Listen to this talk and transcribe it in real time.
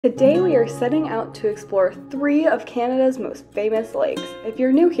Today we are setting out to explore 3 of Canada's most famous lakes. If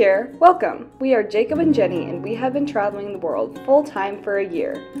you're new here, welcome! We are Jacob and Jenny and we have been traveling the world full-time for a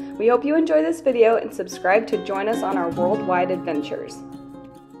year. We hope you enjoy this video and subscribe to join us on our worldwide adventures.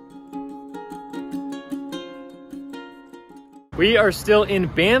 We are still in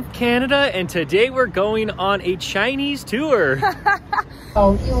Banff, Canada, and today we're going on a Chinese tour. There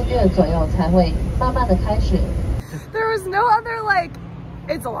was no other lake.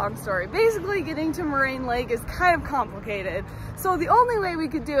 It's a long story. Basically, getting to Moraine Lake is kind of complicated. So the only way we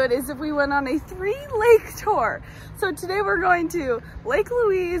could do it is if we went on a 3-lake tour. So today we're going to Lake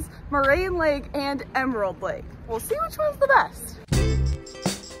Louise, Moraine Lake, and Emerald Lake. We'll see which one's the best.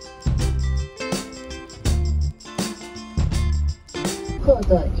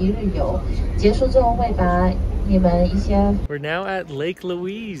 We're now at Lake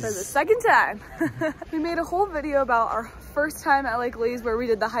Louise. For the second time. We made a whole video about our first time at Lake Louise where we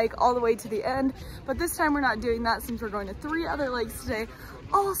did the hike all the way to the end, but this time we're not doing that since we're going to 3 other lakes today.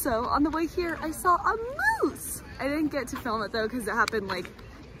 Also, on the way here, I saw a moose. I didn't get to film it though because it happened like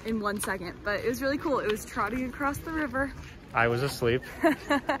in 1 second, but it was really cool. It was trotting across the river. I was asleep,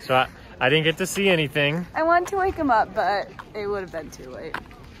 so I didn't get to see anything. I wanted to wake him up, but it would have been too late.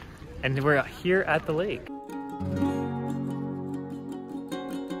 And we're here at the lake.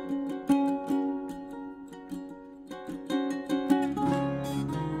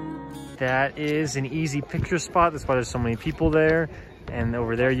 That is an easy picture spot. That's why there's so many people there. And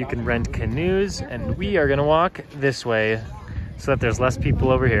over there you can rent canoes, and we are gonna walk this way so that there's less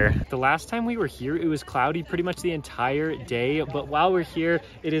people over here. The last time we were here, it was cloudy pretty much the entire day, but while we're here,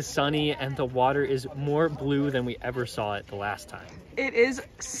 it is sunny and the water is more blue than we ever saw it the last time. It is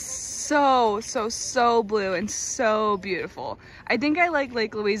so blue and so beautiful. I think I like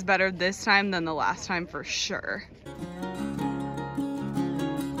Lake Louise better this time than the last time for sure.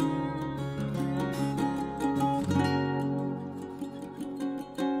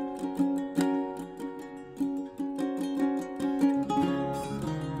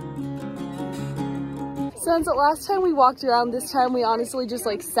 Since the last time we walked around, this time we honestly just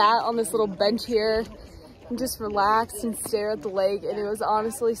like sat on this little bench here and just relaxed and stared at the lake, and it was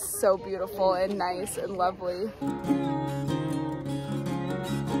honestly so beautiful and nice and lovely.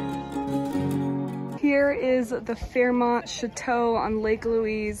 Here is the Fairmont Chateau on Lake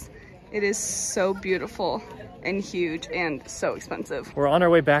Louise. It is so beautiful and huge and so expensive. We're on our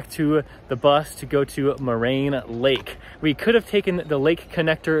way back to the bus to go to Moraine Lake. We could have taken the Lake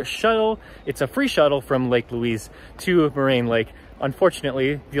Connector shuttle. It's a free shuttle from Lake Louise to Moraine Lake.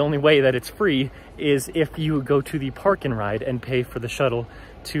 Unfortunately, the only way that it's free is if you go to the park and ride and pay for the shuttle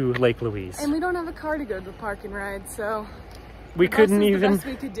to Lake Louise. And we don't have a car to go to the park and ride, so we couldn't even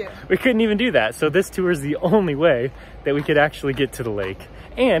do that. So this tour is the only way that we could actually get to the lake.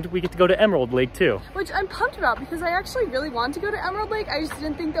 And we get to go to Emerald Lake too. Which I'm pumped about because I actually really want to go to Emerald Lake. I just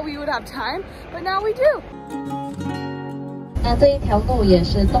didn't think that we would have time, but now we do.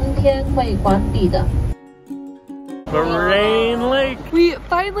 Moraine Lake! We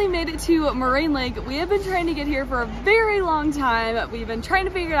finally made it to Moraine Lake. We have been trying to get here for a very long time. We've been trying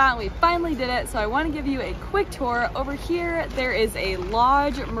to figure it out and we finally did it. So I want to give you a quick tour. Over here, there is a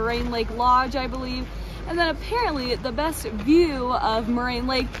lodge, Moraine Lake Lodge, I believe. And then apparently the best view of Moraine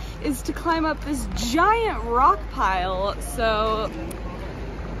Lake is to climb up this giant rock pile. So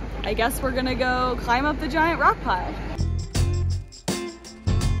I guess we're gonna go climb up the giant rock pile.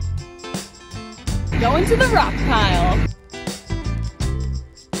 Going to the rock pile.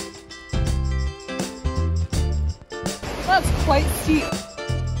 That's quite steep.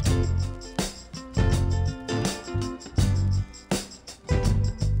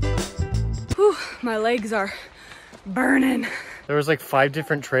 Whew, my legs are burning. There was like 5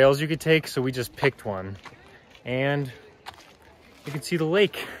 different trails you could take, so we just picked one. And you can see the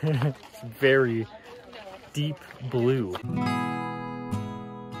lake. It's very deep blue.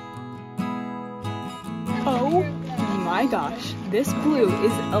 Oh my gosh, this blue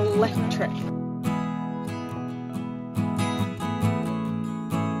is electric.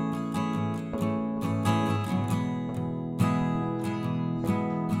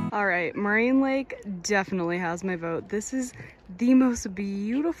 All right, Moraine Lake definitely has my vote. This is the most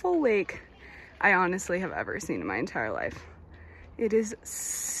beautiful lake I honestly have ever seen in my entire life. It is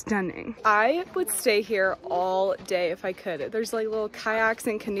stunning. I would stay here all day if I could. There's like little kayaks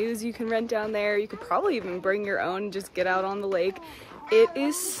and canoes you can rent down there. You could probably even bring your own and just get out on the lake. It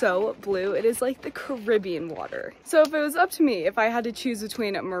is so blue. It is like the Caribbean water. So if it was up to me, if I had to choose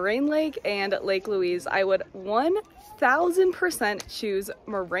between Moraine Lake and Lake Louise, I would 1000% 1000% choose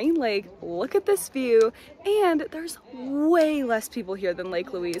Moraine Lake. Look at this view, and there's way less people here than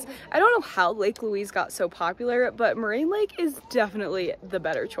Lake Louise. I don't know how Lake Louise got so popular, but Moraine Lake is definitely the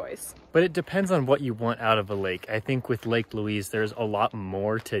better choice. But it depends on what you want out of a lake. I think with Lake Louise, there's a lot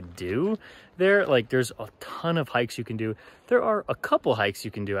more to do there. Like, there's a ton of hikes you can do. There are a couple hikes you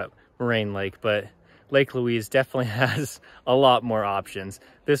can do at Moraine Lake, but Lake Louise definitely has a lot more options.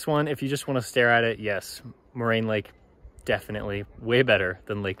 This one, if you just want to stare at it, yes, Moraine Lake, definitely way better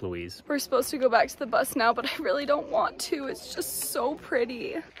than Lake Louise. We're supposed to go back to the bus now, but I really don't want to. It's just so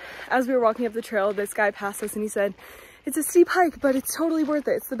pretty. As we were walking up the trail, this guy passed us and he said, "It's a steep hike, but it's totally worth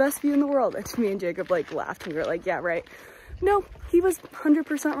it. It's the best view in the world." And me and Jacob like laughed and we were like, yeah, right. No, he was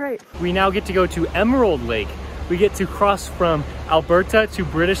 100% right. We now get to go to Emerald Lake. We get to cross from Alberta to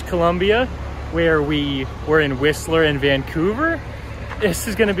British Columbia, where we were in Whistler and Vancouver. This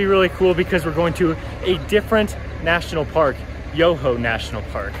is gonna be really cool because we're going to a different national park, Yoho National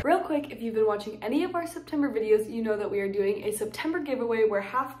Park. Real quick, if you've been watching any of our September videos, you know that we are doing a September giveaway where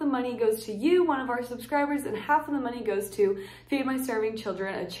half the money goes to you, one of our subscribers, and half of the money goes to Feed My Starving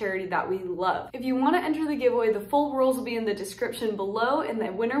Children, a charity that we love. If you want to enter the giveaway, the full rules will be in the description below, and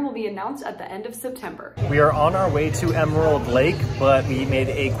the winner will be announced at the end of September. We are on our way to Emerald Lake, but we made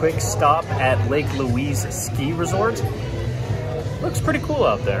a quick stop at Lake Louise Ski Resort. Looks pretty cool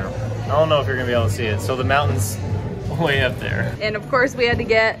out there. I don't know if you're gonna be able to see it. So the mountain's way up there. And of course we had to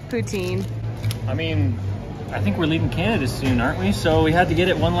get poutine. I mean, I think we're leaving Canada soon, aren't we? So we had to get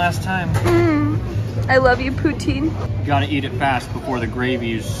it one last time. I love you, poutine. You gotta eat it fast before the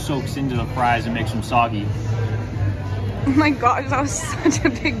gravy soaks into the fries and makes them soggy. Oh my gosh, that was such a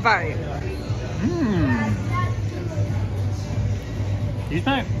big bite. These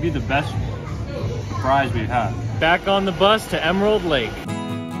might be the best fries we've had. Back on the bus to Emerald Lake.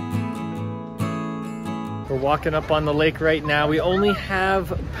 We're walking up on the lake right now. We only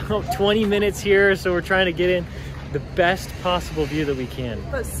have about 20 minutes here, so we're trying to get in the best possible view that we can.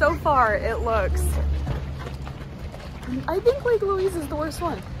 But so far, it looks... I think Lake Louise is the worst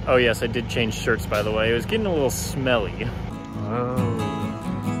one. Oh yes, I did change shirts, by the way. It was getting a little smelly. Oh.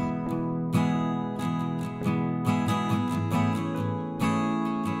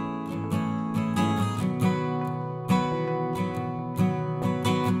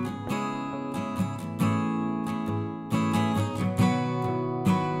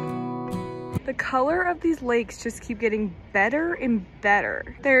 The color of these lakes just keep getting better and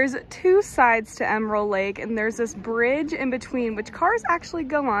better. There's two sides to Emerald Lake, and there's this bridge in between, which cars actually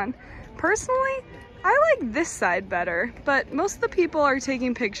go on. Personally, I like this side better, but most of the people are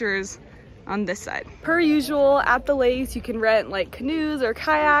taking pictures on this side. Per usual, at the lakes, you can rent like canoes or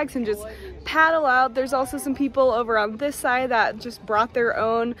kayaks and just paddle out. There's also some people over on this side that just brought their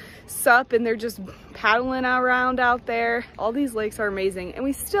own sup and they're just paddling around out there. All these lakes are amazing, and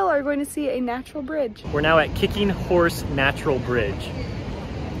we still are going to see a natural bridge. We're now at Kicking Horse Natural Bridge.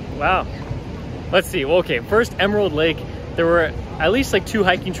 Wow. Let's see. Well, okay, first Emerald Lake, there were at least like 2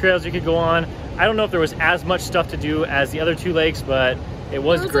 hiking trails you could go on. I don't know if there was as much stuff to do as the other 2 lakes, but it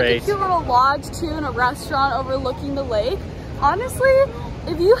was great. There was like a cute little lodge too and a restaurant overlooking the lake. Honestly,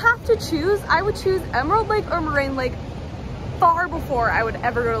 if you have to choose, I would choose Emerald Lake or Moraine Lake far before I would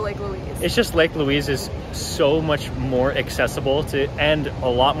ever go to Lake Louise. It's just Lake Louise is so much more accessible to, and a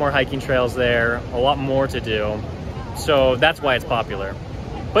lot more hiking trails there, a lot more to do. So that's why it's popular.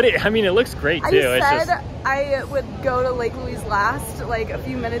 But I mean, it looks great too. I would go to Lake Louise last, like a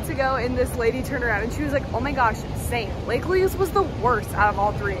few minutes ago, and this lady turned around and she was like, oh my gosh, same. Lake Louise was the worst out of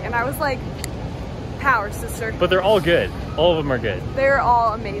all 3. And I was like, power, sister. But they're all good. All of them are good. They're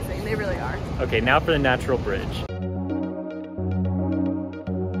all amazing. They really are. Okay, now for the natural bridge.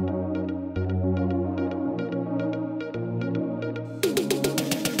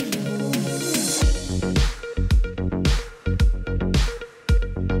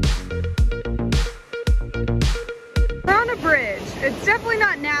 It's definitely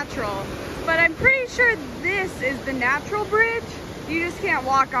not natural, but I'm pretty sure this is the natural bridge. You just can't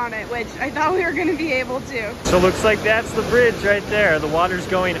walk on it, which I thought we were going to be able to. So it looks like that's the bridge right there. The water's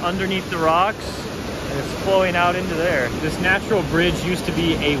going underneath the rocks and it's flowing out into there. This natural bridge used to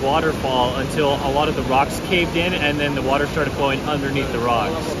be a waterfall until a lot of the rocks caved in and then the water started flowing underneath the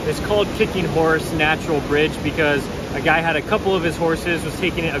rocks. It's called Kicking Horse Natural Bridge because a guy had a couple of his horses, was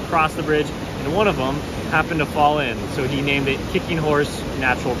taking it across the bridge, and one of them happened to fall in, so he named it Kicking Horse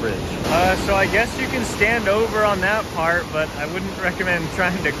Natural Bridge. So I guess you can stand over on that part, but I wouldn't recommend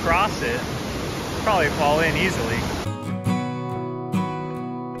trying to cross it. Probably fall in easily.